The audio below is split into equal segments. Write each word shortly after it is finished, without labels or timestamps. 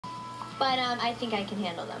but I think I can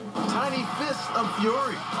handle them. Tiny fists of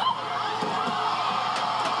fury.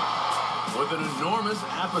 With an enormous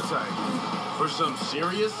appetite for some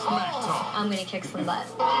serious smack talk. I'm gonna kick some butt.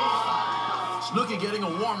 Snooki getting a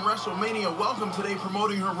warm Wrestlemania welcome today,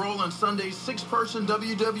 promoting her role in Sunday's 6-person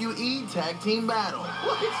WWE Tag Team Battle.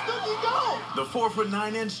 Look at Snooki go! The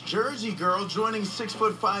 4'9" Jersey girl joining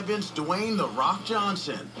 6'5" Dwayne "The Rock"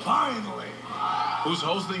 Johnson. Finally! Who's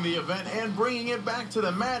hosting the event and bringing it back to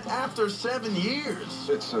the mat after 7 years.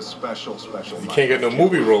 It's a special You can't get no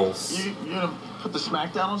movie roles. You gonna put the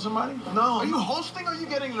smackdown on somebody? No. Are you hosting or are you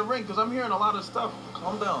getting in the ring? Because I'm hearing a lot of stuff.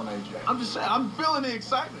 Calm down, AJ. I'm just saying, I'm feeling the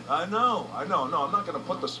excitement. I know. No, I'm not gonna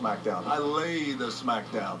put the smackdown. I lay the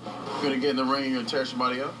smackdown. You're gonna get in the ring and you're gonna tear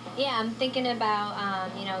somebody up? Yeah, I'm thinking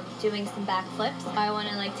about, doing some backflips. I want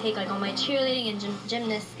to, take, all my cheerleading and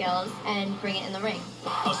gymnast skills and bring it in the ring.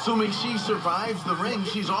 Assuming she survives the ring,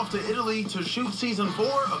 she's off to Italy to shoot season 4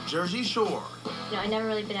 of Jersey Shore. I've never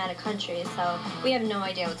really been out of country, so we have no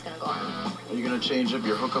idea what's going to go on. Are you gonna change up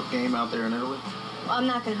your hookup game out there in Italy? Well, I'm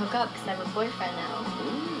not going to hook up because I have a boyfriend now.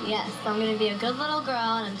 Ooh. Yes, so I'm going to be a good little girl,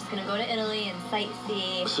 and I'm just going to go to Italy and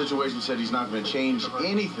sightsee. The situation said he's not going to change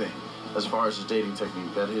anything as far as his dating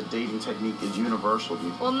technique, that his dating technique is universal.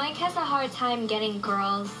 Well, Mike has a hard time getting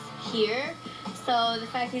girls here, so the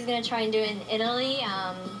fact he's going to try and do it in Italy,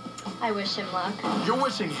 I wish him luck. You're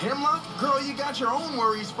wishing him luck? Girl, you got your own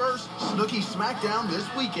worries first. Snooki SmackDown this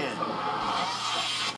weekend.